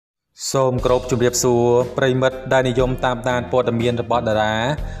សូមគោរពជម្រាបសួរប្រិមិត្តដែលនិយមតាមដានព័ត៌មានរបស់តារា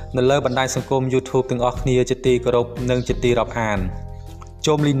នៅលើបណ្ដាញសង្គម YouTube ទាំងអស់គ្នាជាទីគោរពនិងជាទីរាប់អាន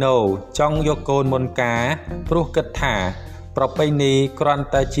ជុំលីណូចង់យកកូនមុនការព្រោះគិតថាប្រពៃណីគ្រាន់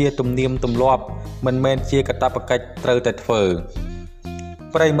តែជាទំនៀមទម្លាប់មិនមែនជាកាតព្វកិច្ចត្រូវតែធ្វើ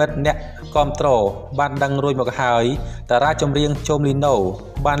ប្រិមិត្តអ្នកគាំទ្របានដឹងរួចមកហើយតារាចម្រៀងជុំលីណូ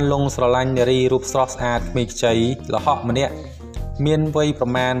បានលងស្រឡាញ់នារីរូបស្រស់ស្អាតក្មេងខ្ចីលហកម្នាក់មានវ័យប្រ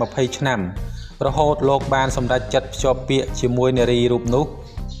មាណ20ឆ្នាំរហូតលោកបានសម្រេចចិត្តភ្ជាប់ពាក្យជាមួយនារីរូបនោះ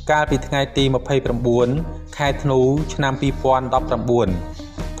កាលពីថ្ងៃទី29ខែធ្នូឆ្នាំ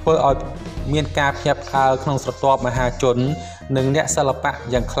2019ធ្វើឲ្យមានការភ្ញាក់ផ្អើលក្នុងស្រទាប់មហាជននិងអ្នកសិល្បៈ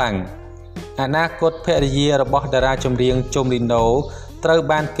យ៉ាងខ្លាំងអនាគតភរិយារបស់តារាចម្រៀងជុំលីណូត្រូវ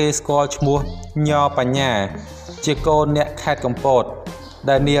បានគេស្គាល់ឈ្មោះញបញ្ញាជាកូនអ្នកខេត្តកំពត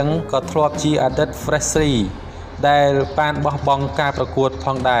ដែលនាងក៏ធ្លាប់ជាអតីត Freshie ដែលបានបោះបង់ការប្រកួតផ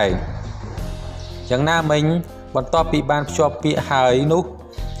ងដែរយ៉ាងណាមិញបន្ទាប់ពីបានភ្ជាប់ពាក្យហើយនោះ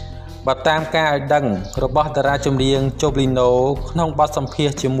បើតាមការឲ្យដឹងរបស់តារាចម្រៀងជុំលីណូក្នុងបទសម្ភាស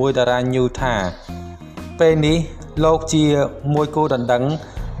ន៍ជាមួយតារាញូថាពេលនេះលោកជាមួយគូដណ្ដឹង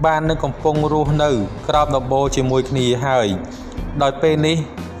បាននឹងកំពុងរស់នៅក្រោមដំបូលជាមួយគ្នាហើយដោយពេលនេះ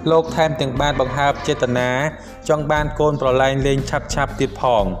លោកថែមទាំងបានបង្ហើបចេតនាចង់បានកូនប្រឡែងលេងឆាប់ទៀតផ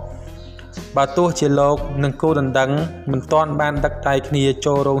ងបើទោះជាលោកនិងគូដណ្ដឹងមិនទាន់បានដឹកដៃគ្នា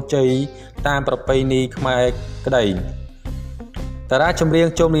ចូលរោងជ័យតាមប្រពៃណីខ្មែរក្តីតារាចម្រៀង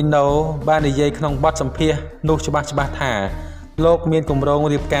ជុំលីណូបាននិយាយក្នុងបទសម្ភាសន៍នោះច្បាស់ថាលោកមានគម្រោង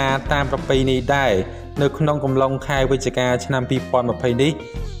រៀបការតាមប្រពៃណីដែរនៅក្នុងកំឡុងខែវិច្ឆិកាឆ្នាំ2020នេះ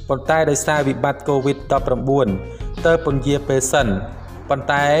ប៉ុន្តែដោយសារវិបត្តិ COVID-19 ទើបពន្យាពេលសិនប៉ុន្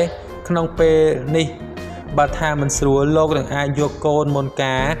តែក្នុងពេលនេះបើថាមិនស្រួលលោកនឹងអាចយកកូនមុន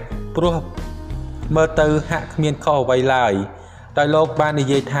ការព្រោះមើលទៅហាក់គ្មានខុសអ្វីឡើយដោយលោកបាននិ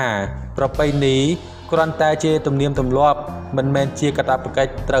យាយថាប្រពៃណីគ្រាន់តែជាទំនៀមទម្លាប់មិនមែនជាកាតព្វកិច្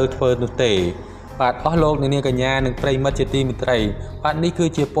ចត្រូវធ្វើនោះទេបាទអស់លោកអ្នកនាងកញ្ញានិងប្រិមិត្តជាទីមេត្រីបាទនេះគឺ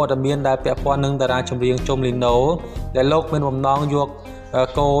ជាព័ត៌មានដែលពាក់ព័ន្ធនឹងតារាចម្រៀងជុំលីណូដែលលោកមានបំណងយក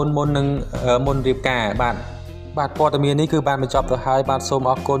កូនមុនរៀបការបាទព័ត៌មាននេះគឺបានបញ្ចប់ទៅហើយបាទសូម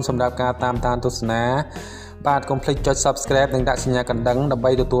អរគុណសម្រាប់ការតាមដានទស្សនាបាទកុំភ្លេចចុច Subscribe និងដាក់សញ្ញាកណ្ដឹងដើម្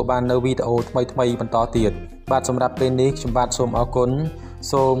បីទទួលបាននូវវីដេអូថ្មីៗបន្តទៀតបាទសម្រាប់ពេលនេះខ្ញុំបាទសូមអរគុណ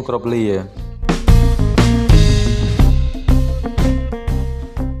សូមគោរពលា